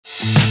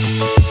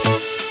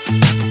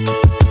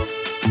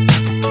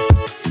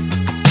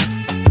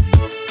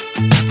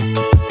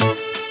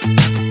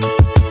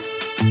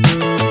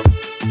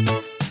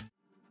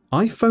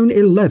iPhone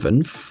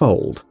 11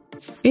 Fold.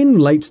 In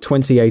late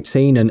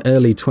 2018 and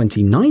early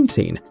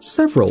 2019,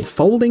 several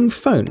folding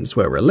phones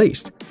were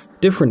released.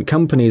 Different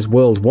companies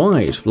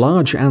worldwide,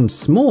 large and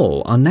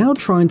small, are now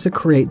trying to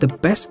create the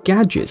best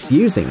gadgets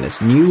using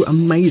this new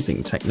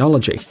amazing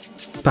technology.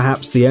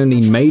 Perhaps the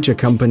only major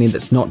company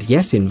that's not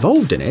yet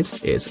involved in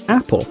it is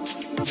Apple.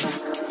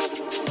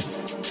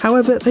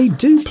 However, they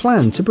do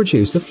plan to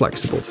produce a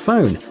flexible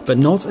phone, but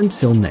not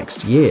until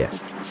next year.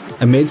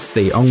 Amidst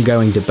the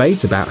ongoing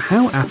debate about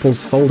how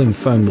Apple's folding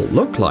phone will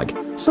look like,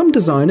 some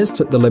designers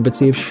took the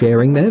liberty of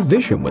sharing their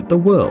vision with the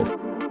world.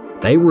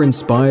 They were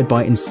inspired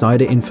by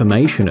insider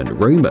information and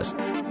rumors.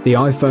 The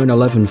iPhone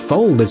 11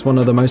 Fold is one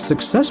of the most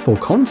successful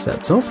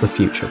concepts of the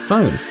future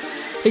phone.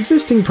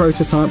 Existing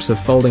prototypes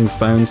of folding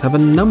phones have a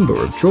number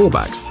of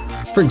drawbacks.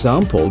 For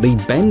example, the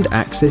bend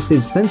axis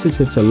is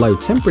sensitive to low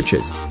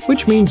temperatures,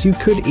 which means you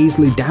could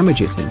easily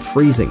damage it in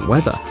freezing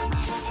weather.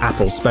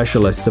 Apple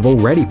specialists have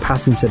already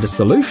patented a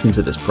solution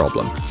to this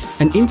problem,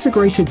 an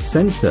integrated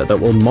sensor that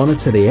will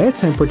monitor the air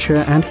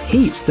temperature and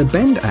heat the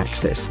bend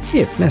axis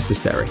if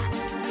necessary.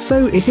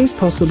 So it is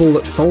possible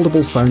that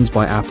foldable phones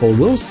by Apple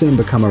will soon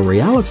become a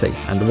reality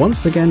and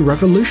once again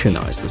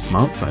revolutionize the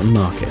smartphone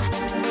market.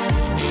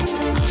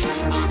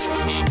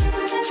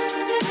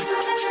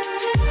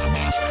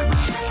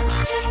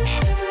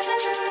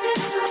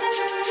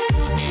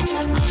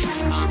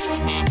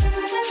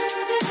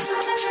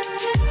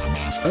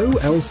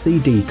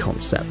 OLCD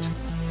concept.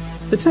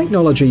 The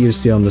technology you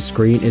see on the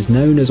screen is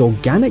known as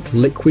Organic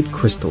Liquid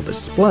Crystal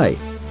Display.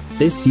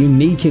 This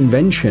unique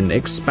invention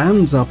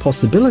expands our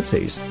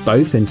possibilities,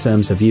 both in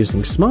terms of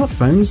using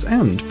smartphones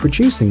and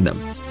producing them.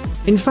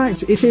 In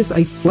fact, it is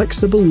a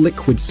flexible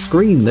liquid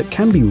screen that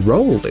can be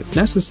rolled if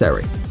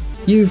necessary.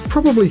 You've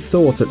probably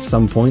thought at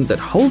some point that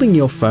holding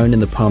your phone in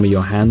the palm of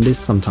your hand is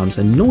sometimes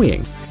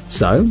annoying.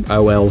 So,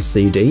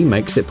 OLCD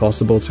makes it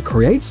possible to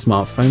create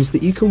smartphones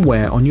that you can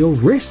wear on your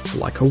wrist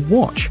like a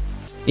watch.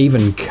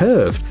 Even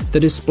curved, the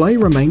display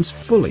remains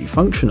fully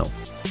functional.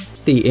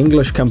 The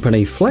English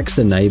company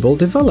FlexEnable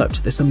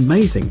developed this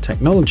amazing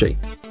technology.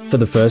 For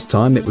the first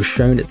time, it was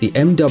shown at the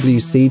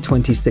MWC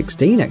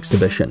 2016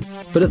 exhibition,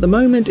 but at the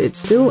moment it's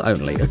still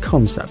only a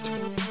concept.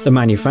 The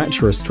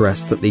manufacturer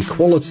stressed that the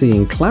quality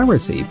and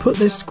clarity put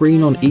this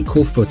screen on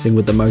equal footing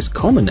with the most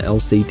common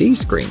LCD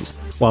screens,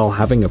 while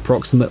having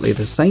approximately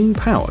the same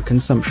power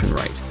consumption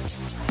rate.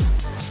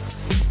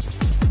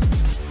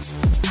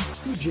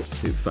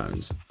 Fujitsu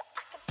phones.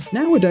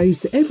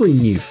 Nowadays, every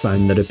new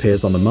phone that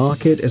appears on the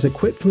market is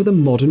equipped with a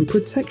modern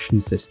protection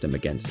system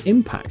against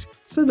impact,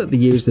 so that the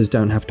users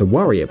don't have to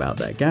worry about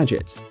their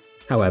gadgets.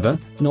 However,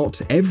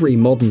 not every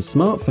modern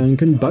smartphone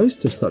can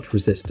boast of such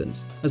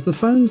resistance, as the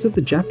phones of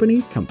the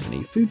Japanese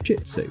company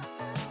Fujitsu.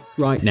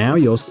 Right now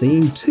you're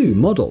seeing two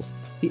models,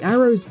 the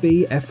Arrows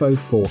B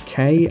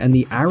FO4K and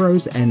the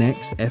Arrows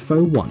NX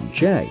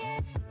FO1J.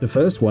 The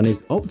first one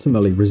is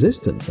optimally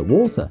resistant to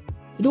water.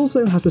 It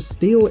also has a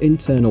steel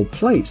internal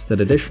plate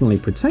that additionally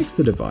protects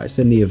the device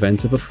in the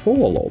event of a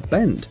fall or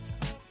bend.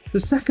 The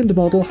second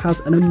model has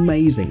an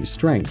amazing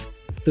strength.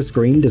 The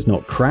screen does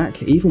not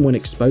crack even when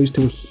exposed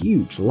to a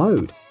huge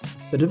load.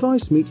 The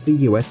device meets the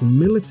US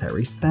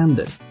military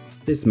standard.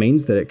 This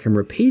means that it can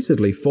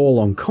repeatedly fall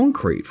on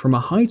concrete from a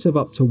height of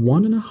up to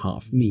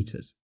 1.5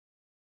 meters.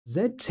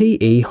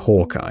 ZTE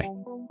Hawkeye.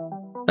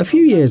 A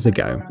few years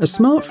ago, a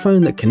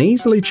smartphone that can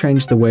easily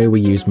change the way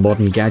we use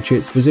modern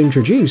gadgets was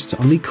introduced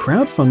on the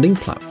crowdfunding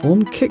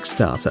platform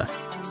Kickstarter.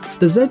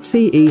 The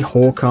ZTE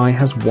Hawkeye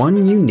has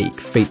one unique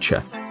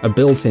feature, a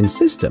built-in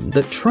system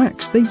that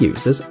tracks the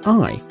user's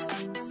eye.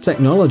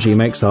 Technology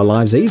makes our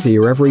lives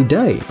easier every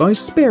day by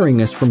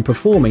sparing us from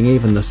performing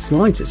even the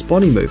slightest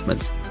body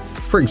movements.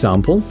 For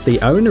example,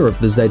 the owner of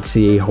the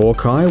ZTE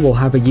Hawkeye will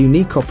have a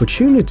unique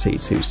opportunity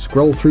to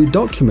scroll through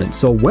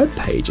documents or web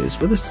pages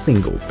with a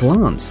single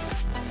glance.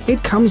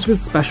 It comes with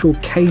special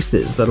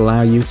cases that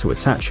allow you to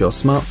attach your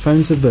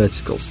smartphone to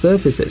vertical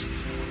surfaces.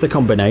 The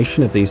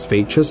combination of these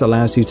features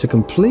allows you to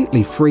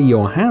completely free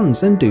your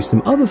hands and do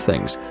some other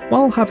things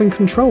while having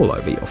control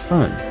over your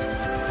phone.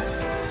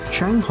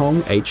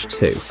 Changhong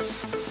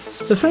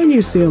H2. The phone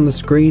you see on the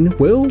screen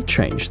will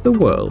change the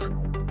world.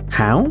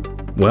 How?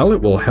 Well,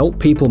 it will help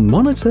people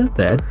monitor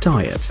their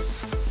diet.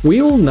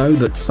 We all know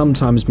that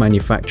sometimes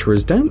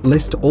manufacturers don't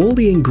list all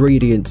the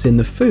ingredients in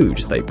the food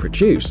they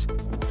produce.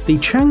 The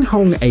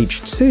Changhong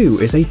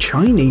H2 is a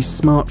Chinese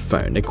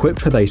smartphone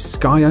equipped with a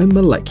Skyo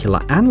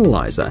molecular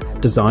analyzer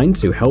designed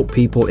to help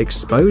people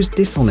expose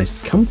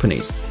dishonest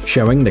companies,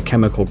 showing the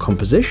chemical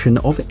composition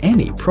of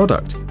any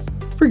product.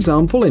 For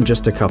example, in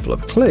just a couple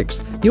of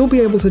clicks, you'll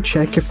be able to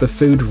check if the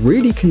food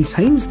really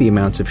contains the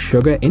amount of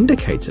sugar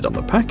indicated on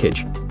the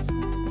package.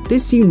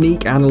 This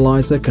unique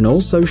analyzer can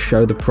also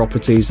show the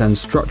properties and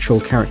structural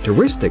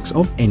characteristics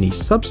of any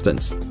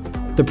substance.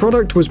 The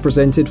product was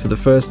presented for the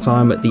first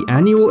time at the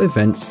annual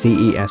event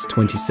CES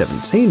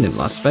 2017 in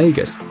Las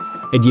Vegas.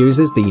 It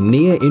uses the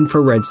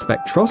near-infrared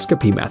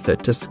spectroscopy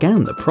method to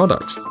scan the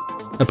products.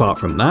 Apart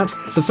from that,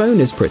 the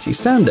phone is pretty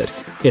standard.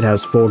 It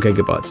has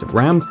 4GB of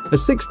RAM, a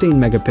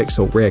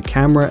 16-megapixel rear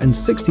camera, and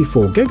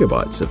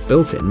 64GB of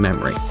built-in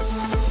memory.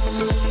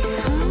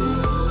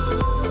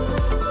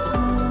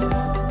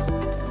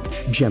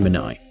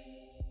 Gemini.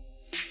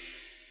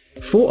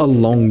 For a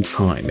long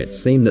time, it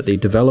seemed that the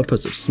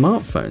developers of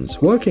smartphones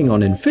working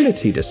on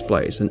infinity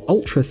displays and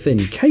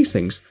ultra-thin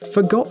casings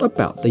forgot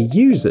about the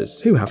users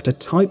who have to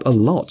type a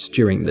lot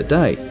during the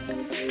day.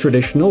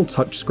 Traditional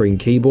touchscreen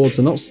keyboards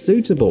are not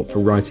suitable for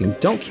writing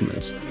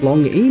documents,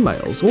 long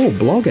emails, or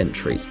blog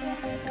entries.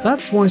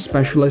 That's why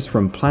specialists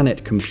from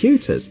Planet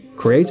Computers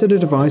created a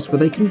device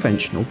with a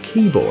conventional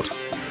keyboard.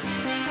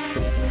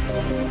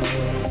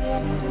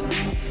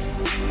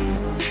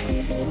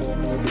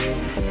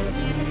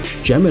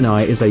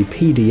 Gemini is a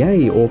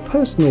PDA or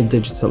personal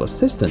digital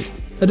assistant,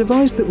 a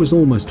device that was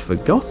almost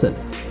forgotten.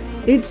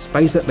 It's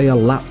basically a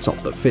laptop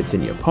that fits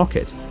in your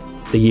pocket.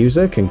 The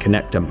user can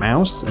connect a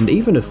mouse and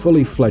even a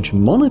fully fledged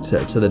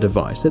monitor to the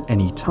device at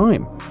any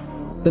time.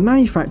 The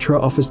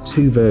manufacturer offers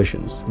two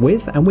versions,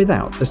 with and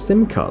without a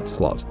SIM card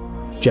slot.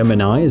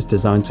 Gemini is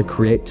designed to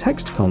create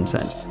text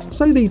content,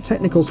 so the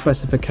technical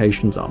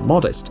specifications are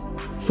modest.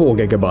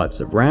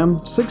 4GB of RAM,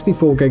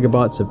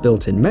 64GB of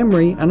built-in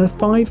memory, and a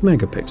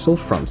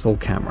 5-megapixel frontal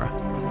camera.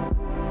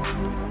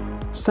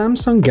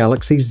 Samsung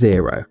Galaxy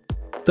Zero.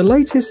 The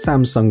latest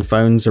Samsung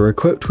phones are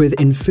equipped with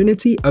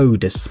Infinity O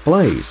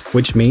displays,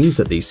 which means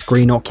that the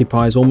screen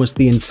occupies almost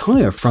the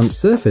entire front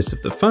surface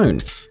of the phone.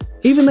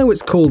 Even though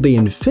it's called the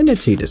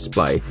Infinity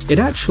display, it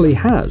actually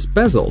has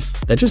bezels,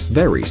 they're just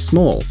very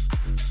small.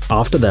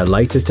 After their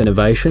latest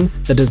innovation,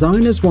 the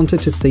designers wanted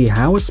to see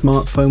how a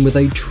smartphone with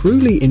a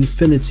truly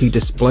infinity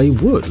display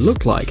would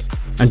look like,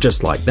 and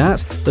just like that,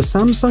 the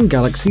Samsung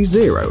Galaxy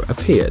Zero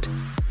appeared.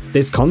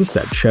 This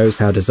concept shows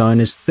how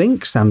designers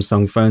think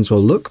Samsung phones will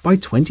look by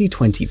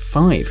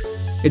 2025.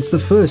 It's the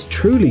first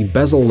truly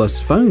bezel-less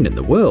phone in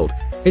the world.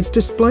 Its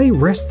display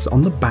rests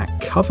on the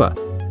back cover.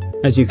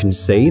 As you can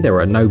see, there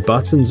are no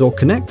buttons or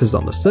connectors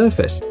on the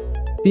surface.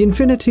 The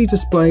Infinity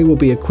display will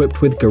be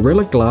equipped with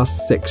Gorilla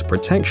Glass 6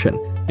 protection.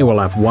 It will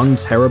have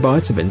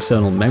 1TB of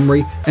internal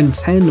memory and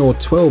 10 or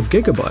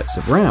 12GB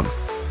of RAM.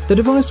 The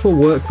device will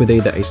work with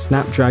either a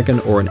Snapdragon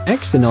or an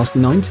Exynos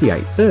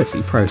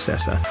 9830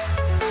 processor.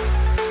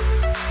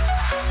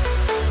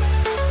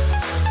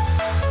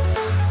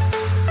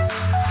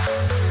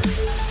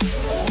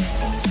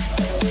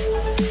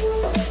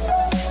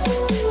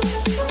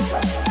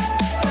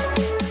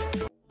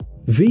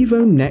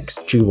 Vivo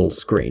Next Dual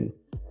Screen.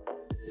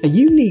 A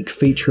unique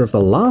feature of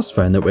the last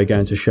phone that we're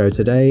going to show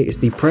today is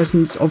the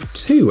presence of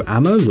two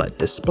AMOLED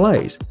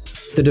displays.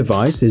 The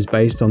device is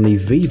based on the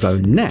Vivo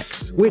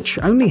Nex, which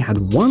only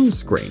had one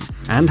screen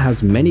and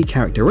has many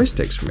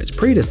characteristics from its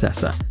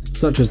predecessor,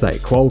 such as a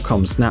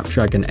Qualcomm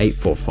Snapdragon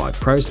 845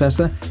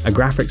 processor, a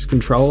graphics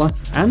controller,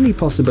 and the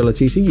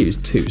possibility to use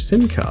two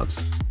SIM cards.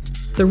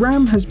 The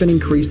RAM has been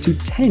increased to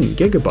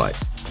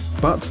 10GB,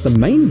 but the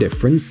main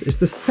difference is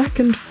the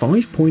second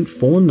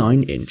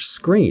 5.49-inch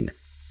screen.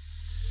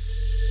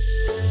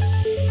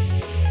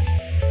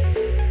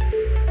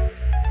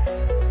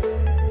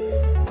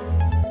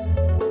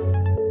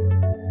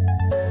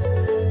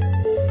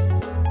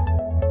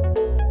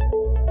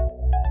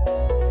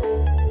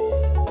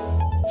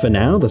 For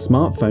now, the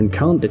smartphone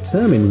can't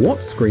determine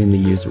what screen the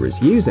user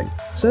is using,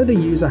 so the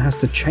user has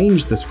to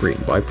change the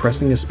screen by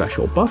pressing a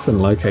special button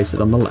located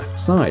on the left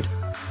side.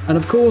 And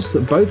of course,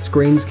 both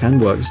screens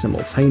can work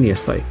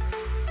simultaneously.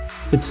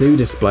 The two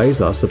displays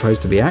are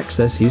supposed to be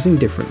accessed using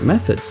different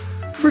methods.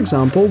 For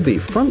example, the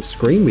front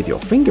screen with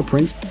your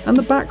fingerprint and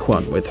the back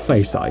one with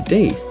Face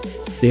ID.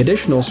 The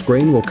additional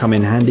screen will come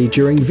in handy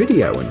during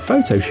video and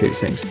photo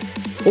shootings.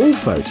 All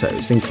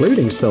photos,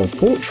 including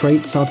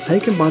self-portraits, are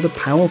taken by the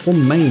powerful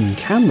main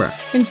camera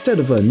instead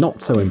of a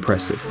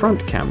not-so-impressive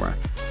front camera.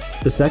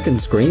 The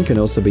second screen can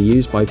also be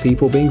used by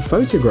people being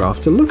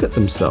photographed to look at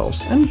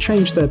themselves and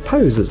change their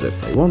poses if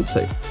they want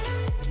to.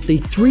 The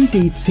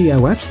 3D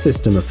TOF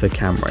system of the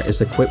camera is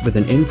equipped with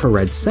an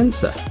infrared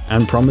sensor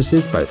and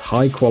promises both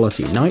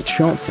high-quality night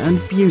shots and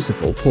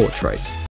beautiful portraits.